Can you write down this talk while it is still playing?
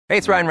Hey,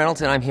 it's Ryan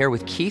Reynolds, and I'm here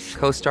with Keith,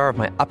 co-star of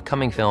my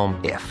upcoming film,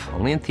 If,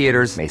 only in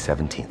theaters May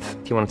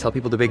 17th. Do you want to tell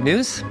people the big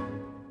news?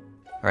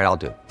 All right, I'll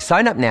do it.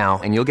 Sign up now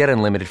and you'll get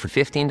unlimited for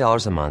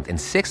 $15 a month and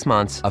 6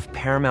 months of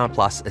Paramount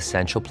Plus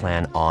Essential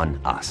Plan on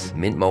us.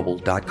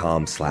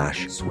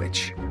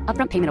 MintMobile.com/switch.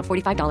 Upfront payment of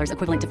 $45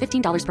 equivalent to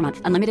 $15 per month.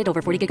 Unlimited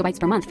over 40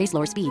 gigabytes per month. Face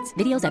lower speeds.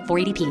 Videos at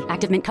 480p.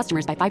 Active Mint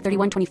customers by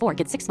 531.24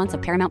 get 6 months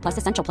of Paramount Plus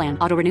Essential Plan.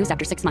 Auto renews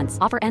after 6 months.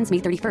 Offer ends May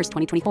 31st,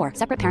 2024.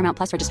 Separate Paramount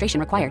Plus registration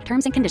required.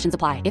 Terms and conditions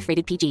apply if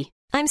rated PG.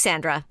 I'm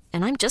Sandra,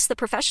 and I'm just the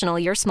professional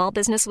your small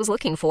business was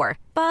looking for.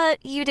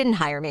 But you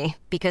didn't hire me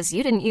because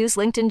you didn't use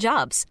LinkedIn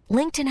Jobs.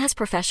 LinkedIn has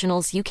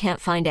professionals you can't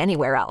find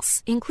anywhere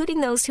else,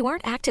 including those who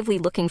aren't actively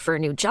looking for a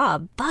new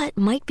job, but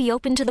might be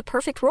open to the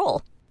perfect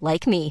role,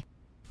 like me.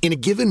 In a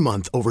given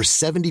month, over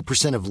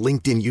 70% of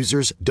LinkedIn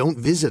users don't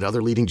visit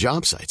other leading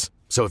job sites.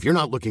 So if you're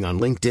not looking on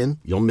LinkedIn,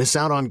 you'll miss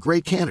out on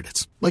great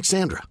candidates like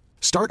Sandra.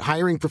 Start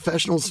hiring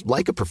professionals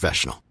like a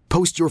professional.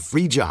 Post your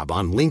free job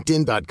on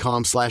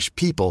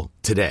linkedin.com/people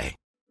today.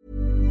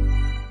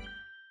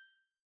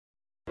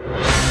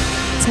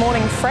 This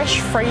morning, fresh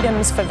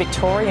freedoms for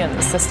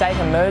Victorians. The state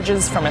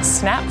emerges from a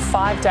snap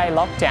 5-day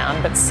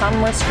lockdown, but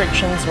some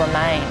restrictions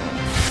remain.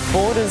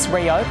 Borders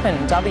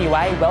reopen.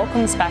 WA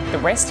welcomes back the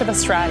rest of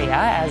Australia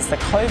as the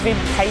COVID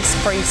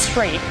case-free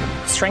streak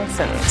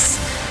strengthens.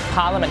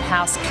 Parliament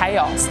House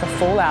chaos. The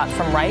fallout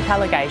from rape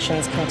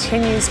allegations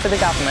continues for the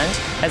government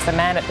as the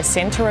man at the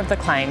centre of the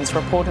claims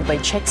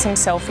reportedly checks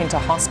himself into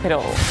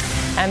hospital.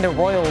 And a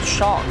royal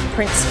shock.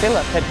 Prince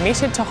Philip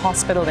admitted to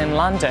hospital in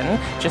London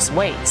just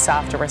weeks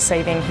after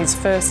receiving his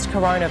first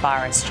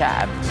coronavirus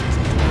jab.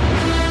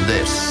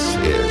 This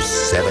is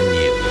 7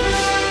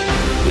 News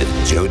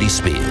with Jody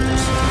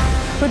Spears.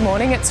 Good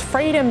morning. It's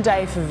Freedom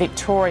Day for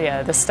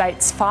Victoria. The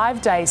state's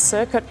 5-day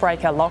circuit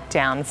breaker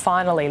lockdown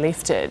finally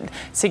lifted.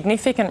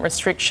 Significant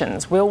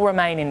restrictions will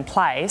remain in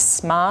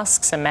place.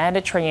 Masks are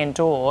mandatory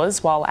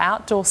indoors, while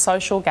outdoor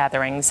social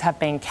gatherings have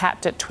been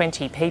capped at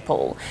 20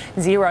 people.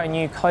 0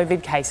 new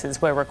COVID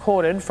cases were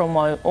recorded from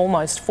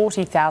almost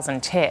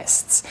 40,000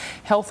 tests.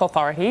 Health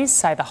authorities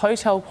say the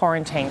hotel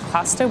quarantine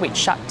cluster, which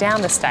shut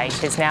down the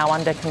state, is now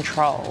under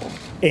control.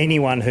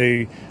 Anyone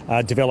who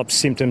develops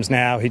symptoms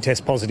now who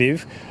test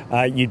positive,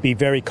 you'd be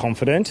very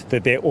confident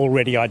that they're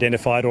already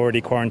identified,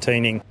 already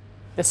quarantining.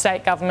 The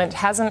state government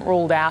hasn't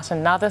ruled out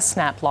another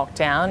snap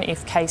lockdown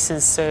if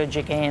cases surge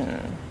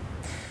again.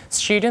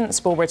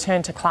 Students will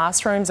return to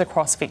classrooms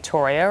across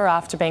Victoria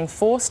after being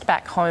forced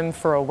back home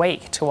for a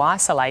week to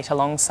isolate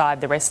alongside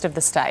the rest of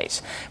the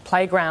state.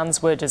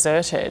 Playgrounds were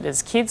deserted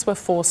as kids were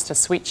forced to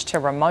switch to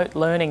remote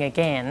learning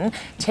again.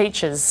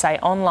 Teachers say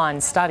online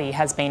study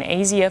has been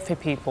easier for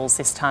pupils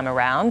this time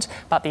around,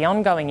 but the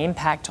ongoing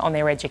impact on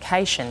their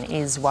education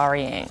is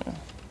worrying.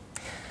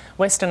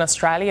 Western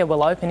Australia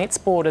will open its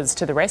borders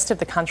to the rest of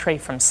the country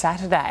from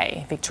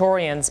Saturday.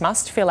 Victorians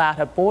must fill out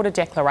a border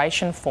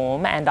declaration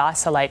form and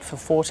isolate for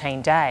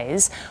 14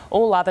 days.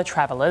 All other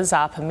travellers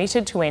are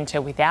permitted to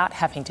enter without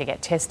having to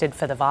get tested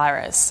for the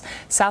virus.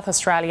 South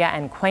Australia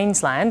and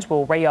Queensland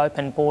will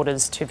reopen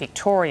borders to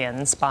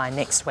Victorians by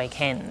next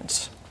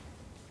weekend.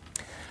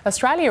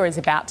 Australia is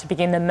about to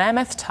begin the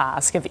mammoth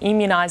task of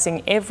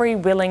immunising every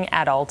willing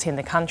adult in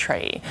the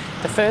country.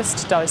 The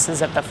first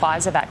doses of the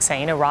Pfizer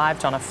vaccine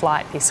arrived on a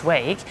flight this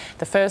week.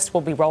 The first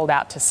will be rolled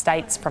out to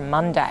states from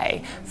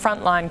Monday.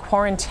 Frontline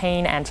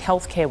quarantine and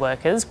healthcare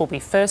workers will be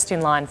first in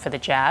line for the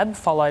jab,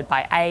 followed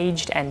by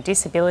aged and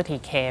disability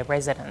care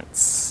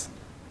residents.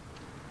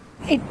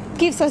 It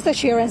gives us the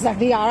assurance that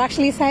we are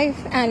actually safe,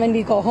 and when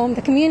we go home,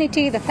 the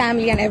community, the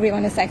family and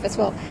everyone is safe as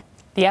well.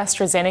 The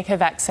AstraZeneca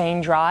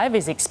vaccine drive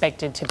is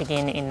expected to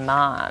begin in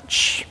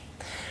March.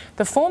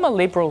 The former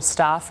Liberal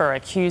staffer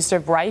accused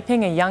of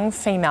raping a young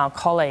female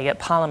colleague at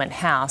Parliament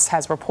House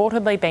has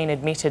reportedly been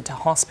admitted to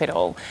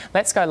hospital.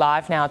 Let's go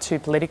live now to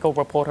political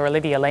reporter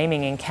Olivia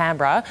Leeming in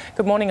Canberra.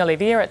 Good morning,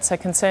 Olivia. It's a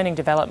concerning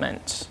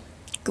development.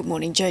 Good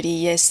morning, Jody.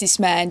 Yes, this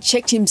man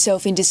checked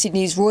himself into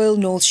Sydney's Royal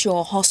North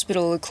Shore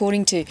Hospital,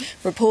 according to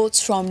reports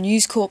from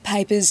News Corp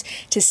papers,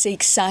 to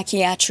seek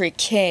psychiatric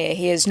care.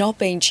 He has not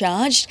been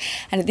charged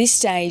and at this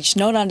stage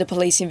not under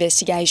police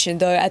investigation,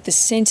 though at the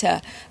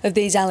centre of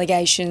these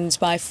allegations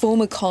by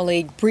former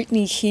colleague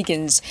Brittany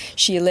Higgins.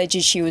 She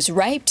alleges she was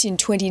raped in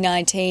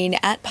 2019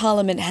 at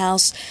Parliament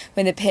House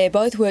when the pair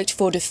both worked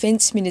for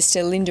Defence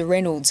Minister Linda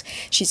Reynolds.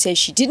 She says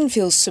she didn't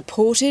feel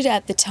supported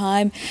at the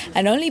time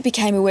and only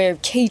became aware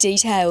of key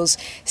details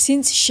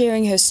since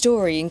sharing her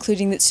story,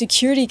 including that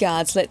security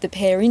guards let the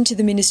pair into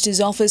the minister's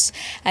office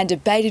and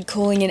debated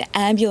calling an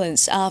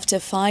ambulance after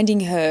finding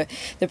her.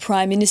 The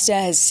Prime Minister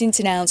has since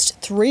announced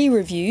 3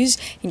 reviews,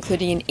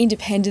 including an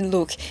independent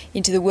look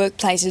into the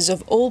workplaces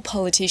of all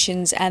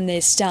politicians and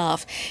their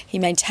staff. He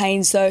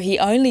maintains, though, he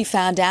only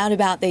found out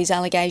about these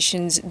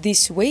allegations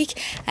this week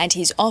and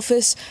his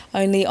office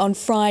only on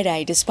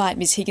Friday, despite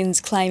Ms Higgins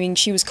claiming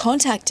she was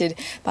contacted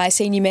by a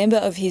senior member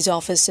of his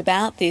office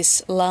about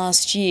this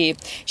last year.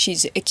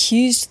 She's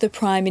accused the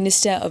Prime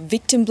Minister of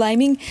victim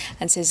blaming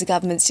and says the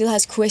government still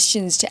has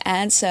questions to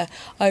answer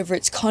over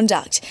its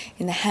conduct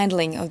in the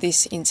handling of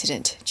this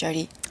incident.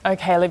 Jody.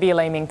 OK, Olivia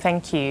Leeming,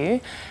 thank you.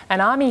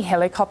 An Army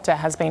helicopter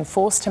has been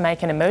forced to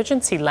make an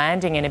emergency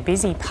landing in a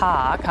busy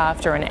park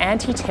after an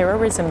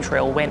anti-terrorism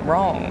drill went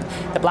wrong.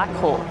 The Black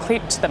Hawk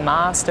clipped the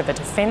mast of a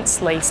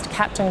Defence-leased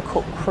Captain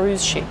Cook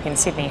cruise ship in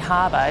Sydney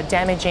Harbour,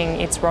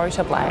 damaging its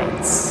rotor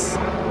blades.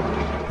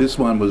 This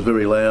one was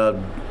very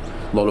loud,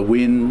 a lot of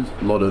wind,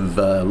 a lot of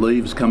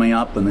leaves coming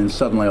up, and then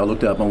suddenly I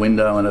looked out my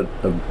window and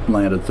it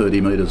landed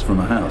 30 metres from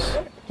a house.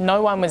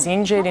 No one was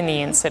injured in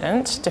the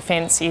incident.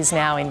 Defence is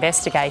now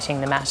investigating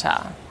the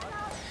matter.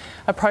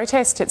 A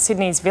protest at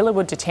Sydney's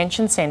Villawood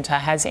Detention Centre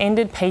has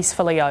ended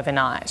peacefully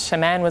overnight. A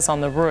man was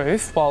on the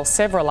roof while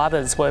several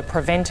others were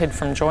prevented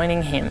from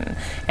joining him.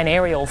 An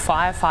aerial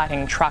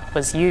firefighting truck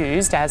was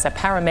used as a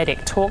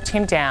paramedic talked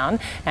him down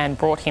and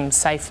brought him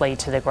safely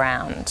to the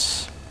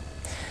ground.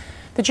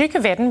 The Duke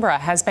of Edinburgh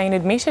has been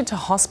admitted to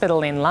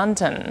hospital in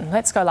London.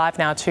 Let's go live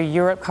now to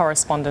Europe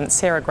correspondent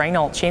Sarah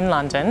Greenhalgh in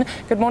London.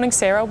 Good morning,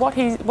 Sarah.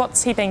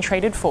 What's he being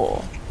treated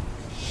for?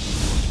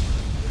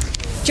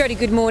 Jodie,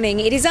 good morning.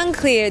 It is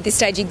unclear at this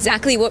stage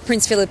exactly what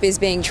Prince Philip is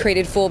being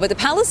treated for, but the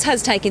palace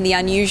has taken the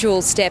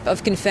unusual step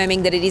of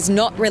confirming that it is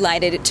not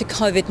related to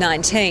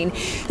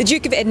COVID-19. The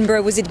Duke of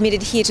Edinburgh was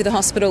admitted here to the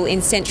hospital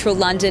in central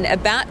London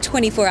about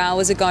 24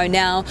 hours ago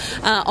now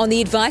on the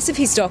advice of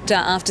his doctor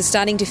after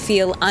starting to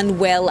feel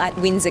unwell at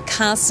Windsor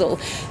Castle.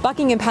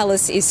 Buckingham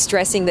Palace is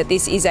stressing that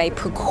this is a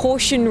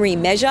precautionary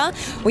measure.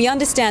 We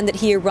understand that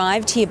he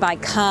arrived here by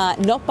car,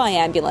 not by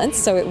ambulance,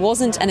 so it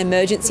wasn't an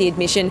emergency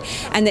admission,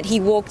 and that he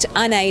walked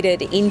unaided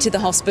into the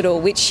hospital,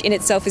 which in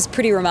itself is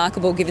pretty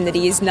remarkable given that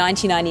he is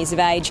 99 years of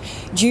age,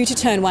 due to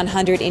turn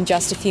 100 in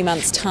just a few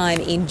months' time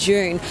in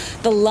June.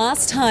 The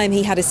last time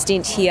he had a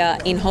stint here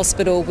in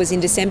hospital was in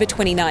December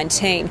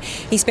 2019.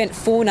 He spent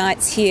 4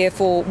 nights here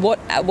for what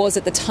was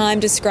at the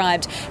time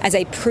described as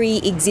a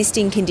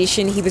pre-existing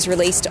condition. He was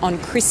released on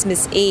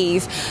Christmas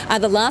Eve.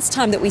 The last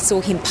time that we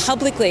saw him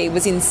publicly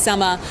was in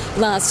summer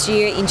last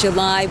year in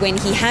July, when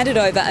he handed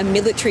over a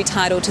military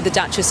title to the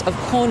Duchess of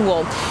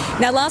Cornwall.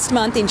 Now, last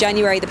month in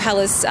January, the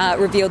palace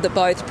revealed that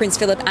both Prince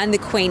Philip and the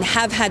Queen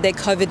have had their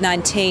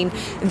COVID-19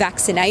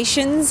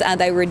 vaccinations.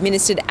 They were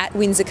administered at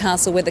Windsor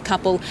Castle, where the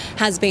couple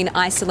has been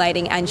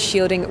isolating and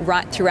shielding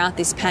right throughout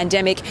this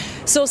pandemic.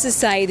 Sources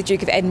say the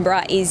Duke of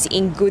Edinburgh is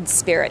in good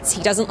spirits.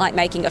 He doesn't like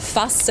making a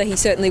fuss, so he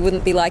certainly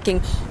wouldn't be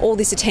liking all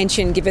this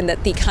attention given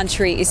that the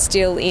country is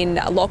still in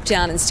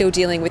lockdown and still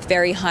dealing with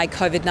very high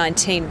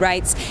COVID-19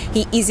 rates.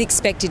 He is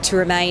expected to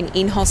remain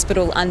in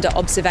hospital under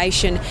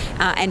observation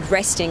and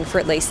resting for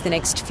at least the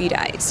next few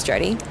days.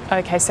 Jodie.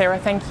 OK, Sarah,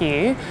 thank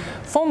you.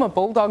 Former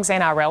Bulldogs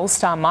NRL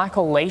star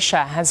Michael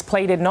Leisha has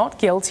pleaded not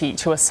guilty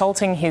to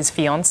assaulting his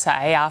fiancée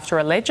after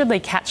allegedly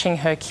catching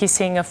her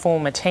kissing a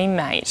former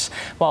teammate.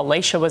 While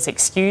Leisha was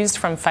excused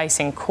from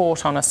facing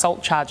court on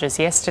assault charges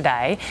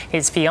yesterday,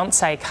 his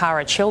fiancée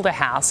Cara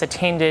Childerhouse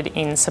attended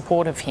in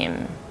support of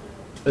him.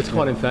 It's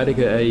quite emphatic,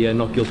 a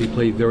not guilty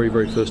plea, very,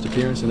 very first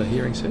appearance in a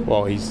hearing set.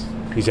 Well, he's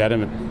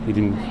adamant. He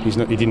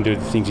didn't do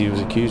the things he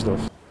was accused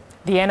of.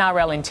 The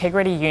NRL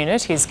Integrity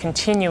Unit is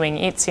continuing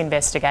its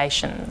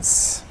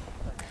investigations.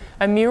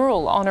 A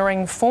mural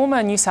honouring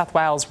former New South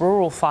Wales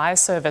Rural Fire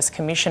Service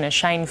Commissioner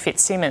Shane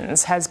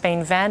Fitzsimmons has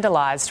been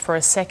vandalised for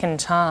a second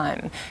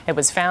time. It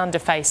was found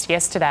defaced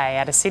yesterday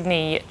at a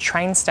Sydney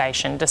train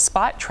station,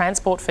 despite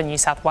Transport for New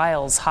South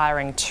Wales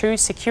hiring 2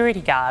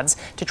 security guards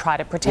to try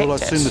to protect it. Well,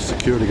 I've seen the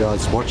security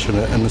guards watching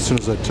it, and as soon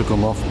as they took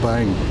them off,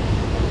 bang,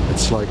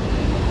 it's like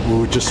we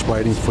were just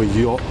waiting for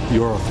your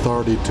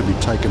authority to be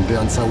taken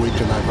down so we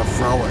can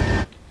overthrow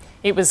it.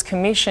 It was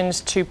commissioned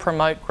to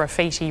promote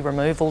Graffiti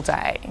Removal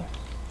Day.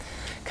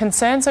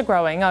 Concerns are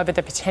growing over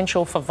the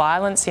potential for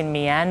violence in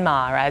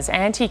Myanmar as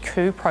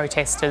anti-coup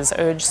protesters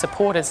urge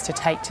supporters to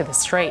take to the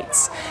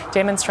streets.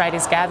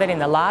 Demonstrators gathered in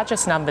the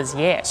largest numbers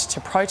yet to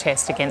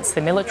protest against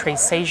the military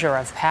seizure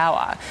of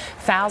power.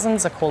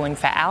 Thousands are calling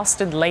for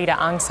ousted leader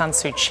Aung San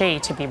Suu Kyi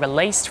to be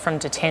released from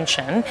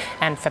detention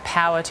and for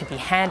power to be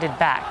handed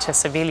back to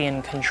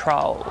civilian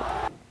control.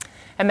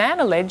 A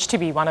man alleged to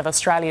be one of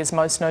Australia's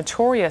most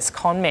notorious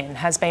con men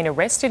has been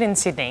arrested in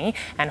Sydney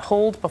and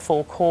hauled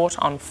before court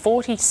on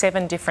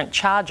 47 different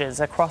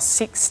charges across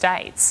 6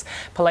 states.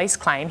 Police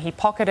claim he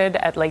pocketed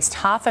at least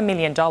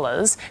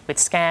 $500,000 with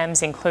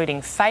scams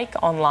including fake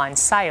online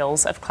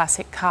sales of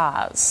classic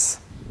cars.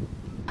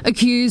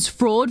 Accused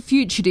fraud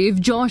fugitive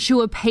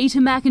Joshua Peter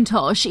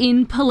McIntosh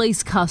in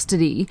police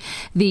custody.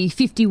 The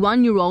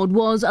 51-year-old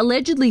was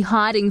allegedly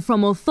hiding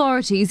from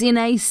authorities in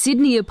a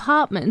Sydney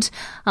apartment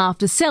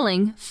after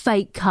selling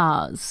fake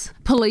cars.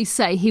 Police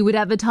say he would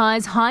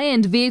advertise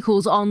high-end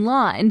vehicles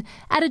online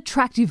at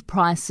attractive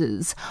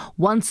prices.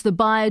 Once the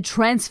buyer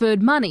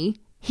transferred money,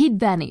 he'd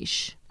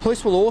vanish.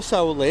 Police will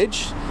also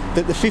allege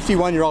that the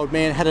 51-year-old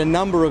man had a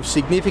number of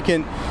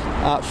significant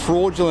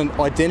fraudulent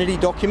identity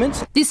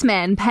documents. This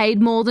man paid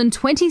more than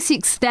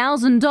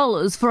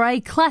 $26,000 for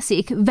a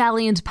classic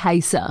Valiant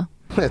Pacer.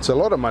 That's a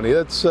lot of money.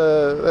 That's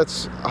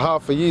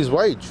half a year's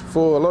wage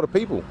for a lot of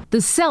people.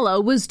 The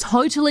seller was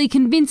totally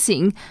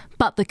convincing,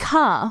 but the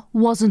car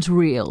wasn't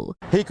real.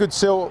 He could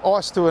sell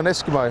ice to an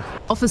Eskimo.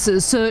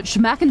 Officers searched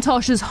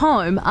McIntosh's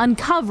home,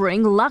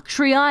 uncovering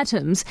luxury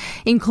items,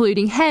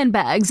 including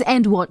handbags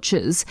and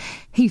watches.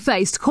 He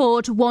faced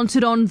court,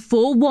 wanted on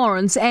 4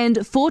 warrants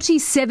and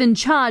 47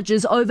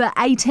 charges over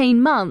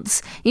 18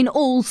 months in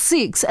all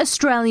 6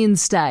 Australian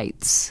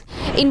states.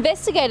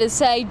 Investigators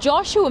say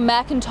Joshua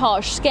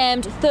McIntosh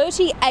scammed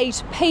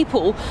 38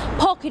 people,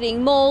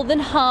 pocketing more than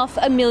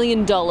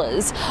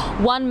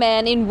 $500,000. One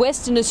man in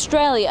Western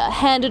Australia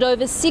handed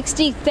over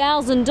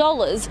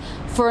 $60,000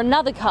 for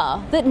another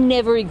car that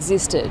never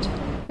existed.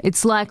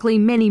 It's likely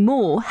many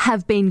more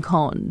have been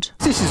conned.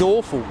 This is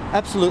awful,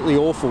 absolutely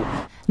awful.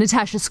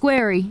 Natasha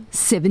Squarey,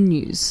 7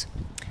 News.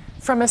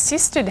 From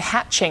assisted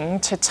hatching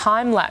to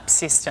time-lapse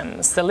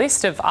systems, the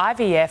list of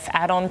IVF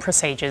add-on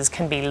procedures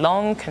can be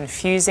long,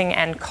 confusing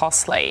and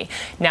costly.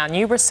 Now,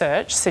 new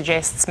research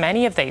suggests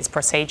many of these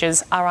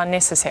procedures are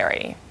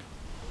unnecessary.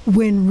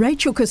 When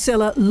Rachel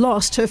Casella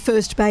lost her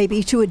first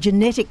baby to a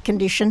genetic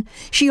condition,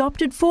 she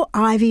opted for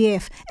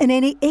IVF and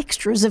any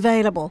extras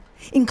available,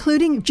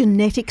 including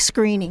genetic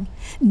screening.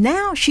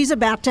 Now she's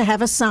about to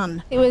have a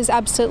son. It was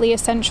absolutely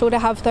essential to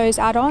have those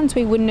add-ons.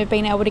 We wouldn't have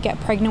been able to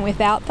get pregnant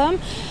without them.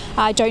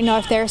 I don't know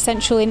if they're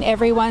essential in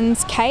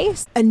everyone's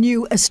case. A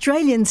new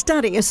Australian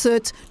study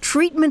asserts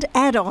treatment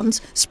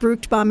add-ons,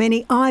 spruiked by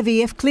many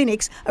IVF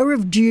clinics, are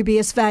of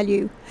dubious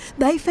value.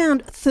 They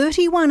found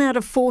 31 out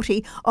of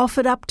 40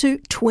 offered up to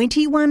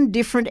 21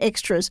 different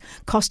extras,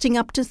 costing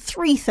up to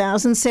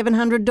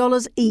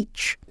 $3,700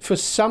 each. For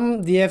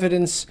some, the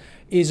evidence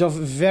is of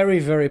very,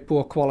 very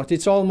poor quality.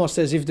 It's almost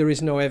as if there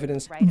is no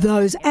evidence.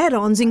 Those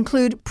add-ons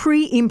include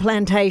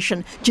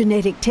pre-implantation,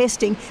 genetic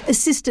testing,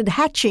 assisted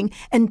hatching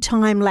and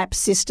time-lapse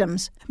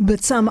systems.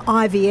 But some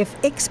IVF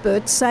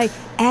experts say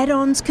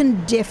add-ons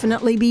can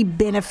definitely be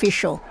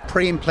beneficial.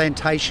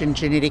 Pre-implantation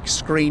genetic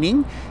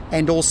screening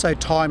and also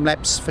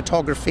time-lapse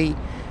photography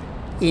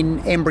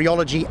in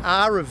embryology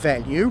are of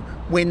value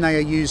when they are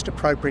used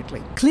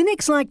appropriately.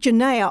 Clinics like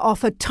Genea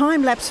offer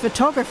time-lapse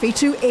photography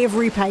to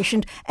every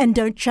patient and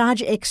don't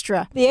charge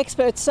extra. The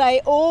experts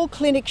say all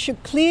clinics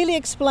should clearly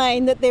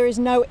explain that there is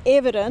no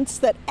evidence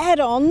that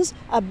add-ons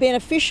are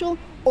beneficial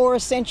or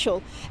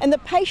essential, and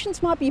that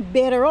patients might be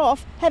better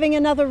off having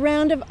another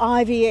round of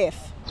IVF.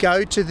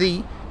 Go to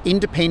the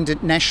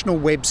independent national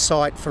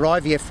website for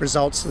IVF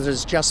results that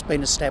has just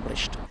been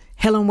established.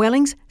 Helen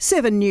Wellings,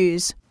 7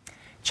 News.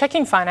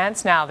 Checking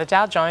finance now, the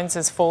Dow Jones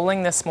is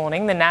falling this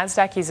morning. The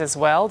Nasdaq is as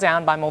well,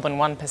 down by more than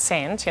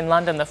 1%. In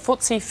London, the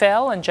FTSE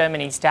fell and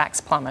Germany's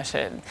DAX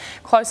plummeted.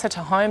 Closer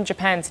to home,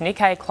 Japan's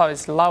Nikkei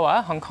closed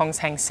lower, Hong Kong's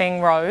Hang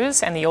Seng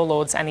rose, and the All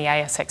Ords and the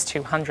ASX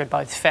 200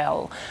 both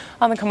fell.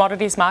 On the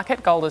commodities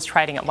market, gold is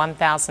trading at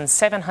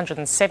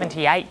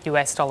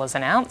 $1,778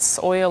 an ounce.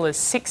 Oil is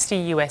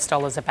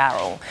 $60 a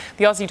barrel.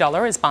 The Aussie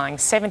dollar is buying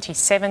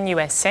 77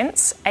 US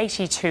cents,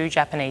 82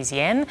 Japanese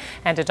yen,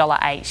 and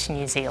 $1.08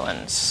 New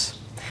Zealand.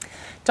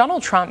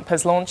 Donald Trump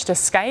has launched a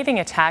scathing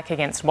attack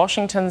against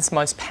Washington's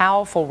most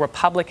powerful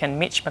Republican,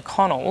 Mitch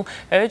McConnell,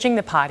 urging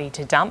the party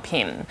to dump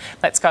him.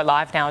 Let's go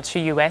live now to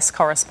US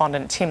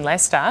correspondent Tim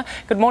Lester.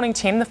 Good morning,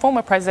 Tim. The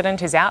former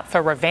president is out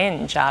for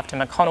revenge after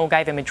McConnell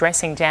gave him a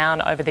dressing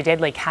down over the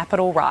deadly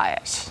Capitol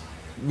riot.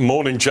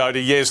 Morning,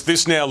 Jody. Yes,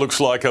 this now looks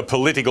like a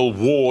political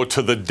war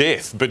to the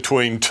death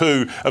between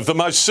two of the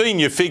most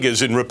senior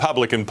figures in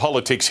Republican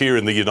politics here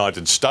in the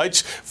United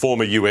States,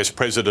 former US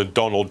President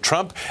Donald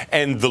Trump,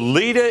 and the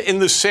leader in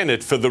the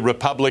Senate for the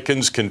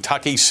Republicans,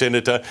 Kentucky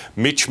Senator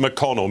Mitch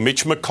McConnell.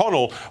 Mitch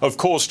McConnell, of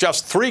course,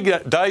 just 3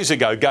 days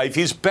ago gave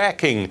his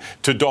backing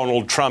to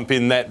Donald Trump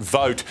in that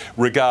vote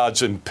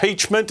regards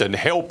impeachment and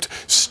helped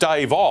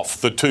stave off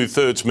the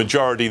 2/3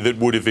 majority that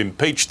would have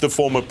impeached the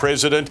former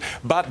president,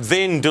 but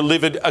then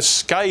delivered a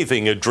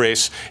scathing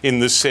address in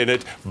the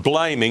Senate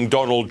blaming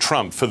Donald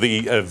Trump for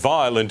the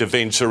violent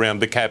events around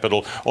the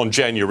Capitol on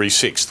January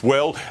 6th.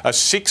 Well, a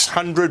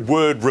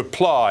 600-word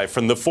reply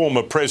from the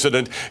former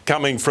president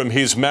coming from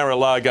his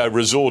Mar-a-Lago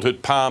resort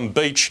at Palm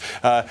Beach,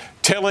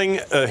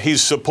 telling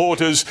his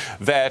supporters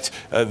that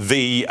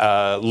the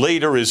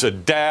leader is a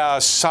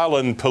dour,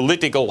 sullen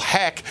political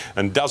hack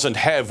and doesn't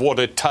have what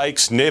it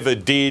takes, never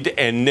did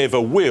and never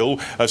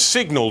will, a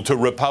signal to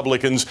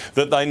Republicans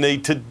that they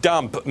need to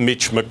dump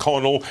Mitch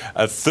McConnell,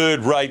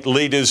 third-rate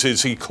leaders,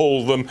 as he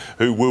called them,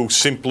 who will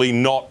simply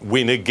not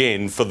win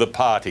again for the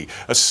party.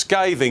 A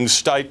scathing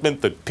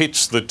statement that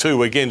pits the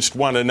two against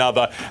one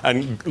another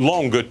and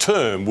longer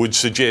term would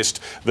suggest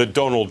that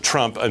Donald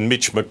Trump and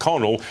Mitch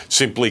McConnell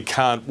simply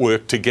can't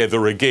work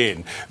together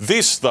again.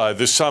 This, though,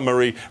 the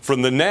summary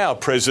from the now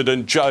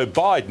President Joe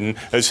Biden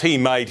as he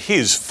made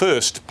his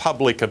first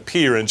public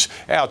appearance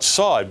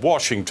outside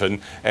Washington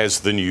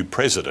as the new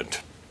president.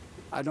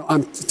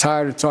 I'm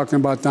tired of talking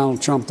about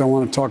Donald Trump. Don't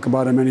want to talk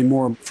about him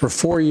anymore. For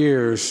 4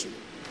 years,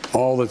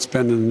 all that's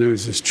been in the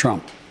news is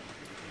Trump.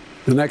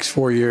 The next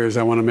 4 years,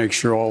 I want to make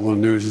sure all the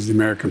news is the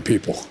American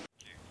people.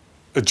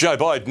 Joe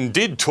Biden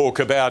did talk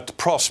about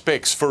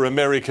prospects for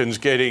Americans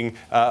getting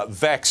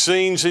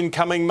vaccines in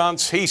coming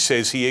months. He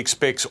says he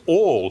expects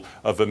all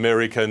of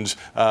Americans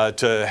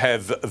to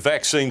have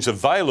vaccines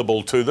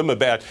available to them,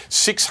 about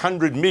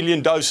 600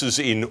 million doses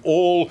in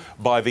all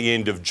by the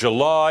end of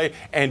July,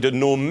 and a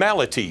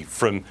normality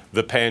from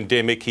the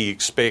pandemic he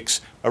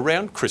expects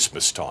around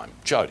Christmas time.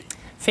 Jodie.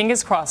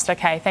 Fingers crossed.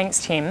 OK,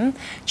 thanks, Tim.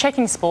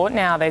 Checking sport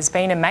now, there's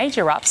been a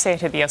major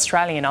upset at the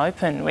Australian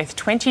Open with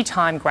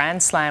 20-time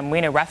Grand Slam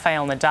winner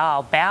Rafael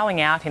Nadal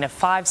bowing out in a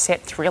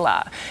 5-set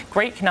thriller.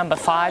 Greek number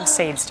 5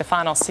 seed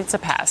Stefanos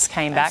Tsitsipas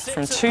came back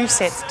from 2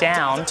 sets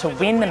down to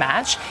win the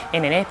match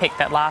in an epic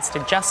that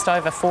lasted just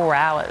over 4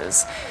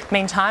 hours.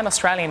 Meantime,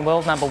 Australian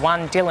world number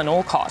 1 Dylan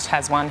Alcott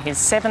has won his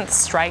 7th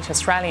straight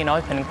Australian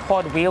Open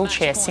quad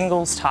wheelchair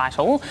singles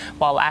title,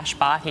 while Ash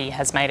Barty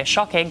has made a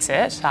shock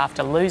exit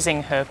after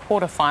losing her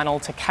quarterfinal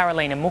to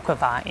Karolina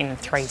Muchova in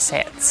 3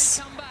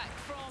 sets.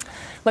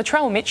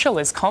 Latrell Mitchell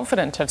is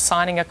confident of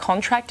signing a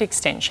contract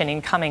extension in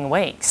coming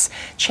weeks.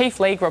 Chief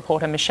League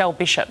reporter Michelle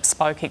Bishop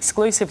spoke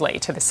exclusively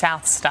to the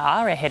South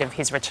Star ahead of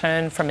his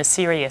return from a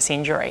serious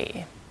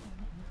injury.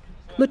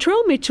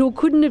 Latrell Mitchell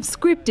couldn't have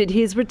scripted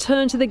his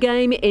return to the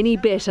game any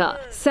better.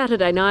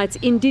 Saturday night's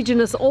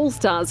Indigenous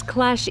All-Stars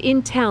clash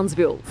in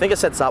Townsville. I think it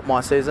sets up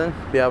my season,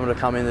 be able to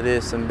come into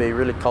this and be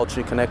really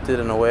culturally connected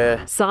and aware.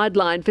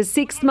 Sidelined for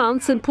 6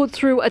 months and put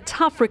through a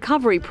tough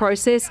recovery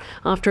process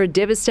after a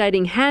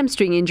devastating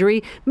hamstring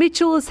injury,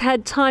 Mitchell has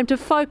had time to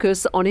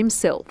focus on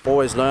himself.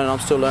 Always learning, I'm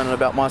still learning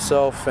about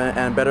myself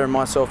and bettering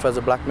myself as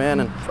a black man,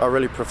 and I'm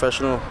really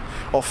professional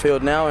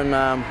off-field now, and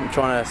I'm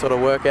trying to sort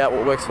of work out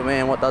what works for me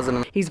and what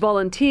doesn't. He's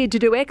volunteered to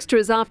do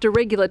extras after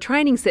regular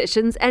training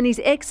sessions, and his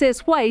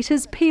excess weight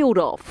has peeled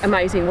off.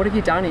 Amazing. What have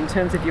you done in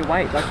terms of your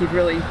weight? Like, you've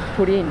really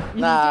put in.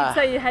 You did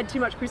say you had too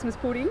much Christmas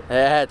pudding?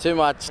 Yeah, too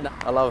much.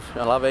 I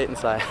love eating,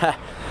 so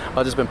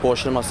I've just been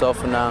portioning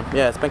myself, and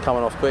it's been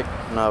coming off quick.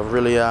 And I've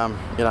really,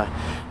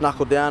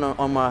 knuckled down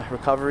on my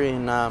recovery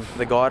and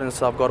the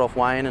guidance I've got off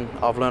Wayne, and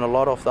I've learned a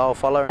lot off the old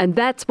fellow. And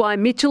that's why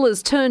Mitchell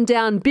has turned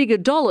down bigger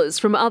dollars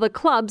from other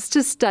clubs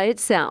to stay at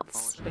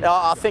Souths.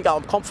 I think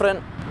I'm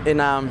confident in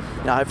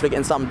hopefully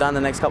getting something done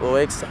the next couple of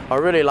weeks. I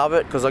really love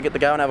it because I get to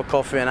go and have a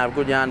coffee and have a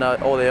good yarn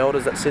to all the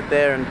elders that sit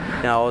there. And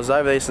I was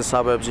over the eastern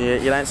suburbs, and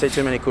you don't see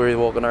too many Koori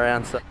walking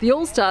around. So. The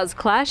All-Stars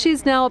clash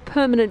is now a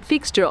permanent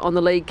fixture on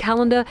the league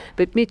calendar,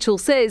 but Mitchell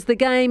says the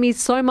game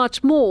is so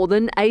much more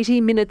than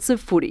 80 minutes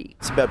of footy.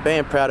 It's about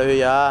being proud of who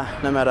you are,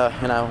 no matter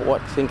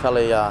what skin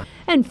colour you are.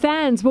 And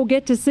fans will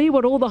get to see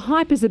what all the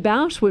hype is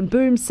about when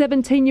Boom's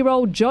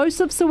 17-year-old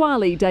Joseph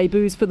Suwali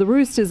debuts for the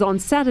Roosters on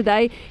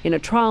Saturday in a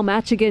trial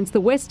match against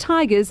the West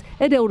Tigers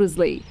at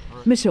Elderslie.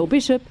 Michelle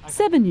Bishop,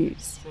 7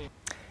 News.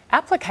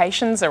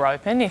 Applications are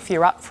open if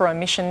you're up for a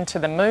mission to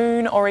the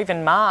Moon or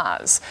even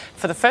Mars.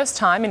 For the first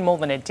time in more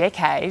than a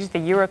decade, the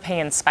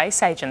European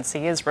Space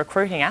Agency is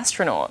recruiting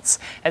astronauts.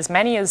 As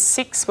many as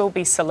 6 will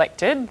be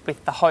selected,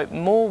 with the hope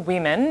more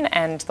women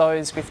and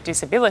those with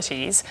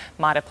disabilities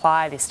might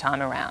apply this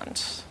time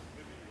around.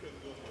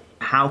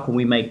 How can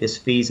we make this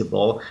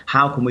feasible?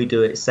 How can we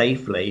do it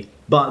safely,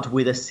 but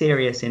with a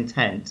serious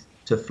intent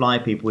to fly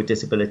people with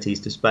disabilities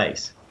to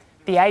space?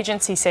 The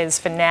agency says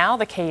for now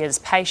the key is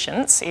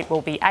patience. It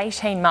will be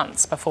 18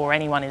 months before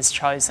anyone is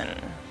chosen.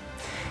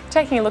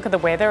 Taking a look at the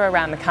weather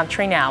around the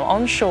country now,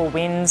 onshore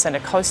winds and a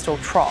coastal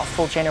trough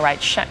will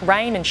generate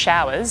rain and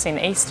showers in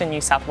eastern New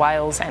South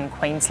Wales and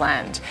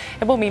Queensland.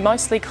 It will be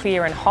mostly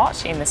clear and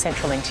hot in the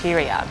central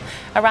interior.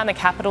 Around the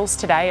capitals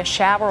today, a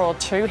shower or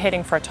two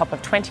heading for a top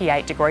of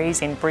 28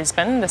 degrees in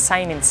Brisbane, the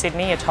same in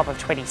Sydney, a top of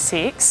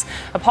 26.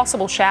 A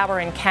possible shower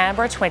in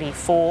Canberra,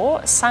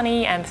 24.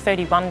 Sunny and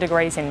 31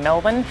 degrees in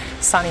Melbourne,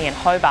 sunny in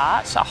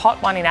Hobart. A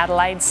hot one in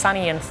Adelaide,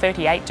 sunny and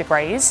 38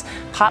 degrees.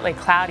 Partly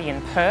cloudy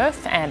in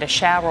Perth, and a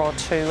shower or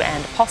two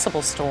and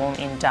possible storm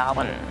in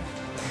Darwin.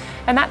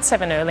 And that's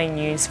 7 Early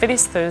News for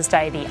this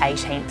Thursday, the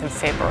 18th of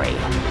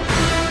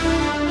February.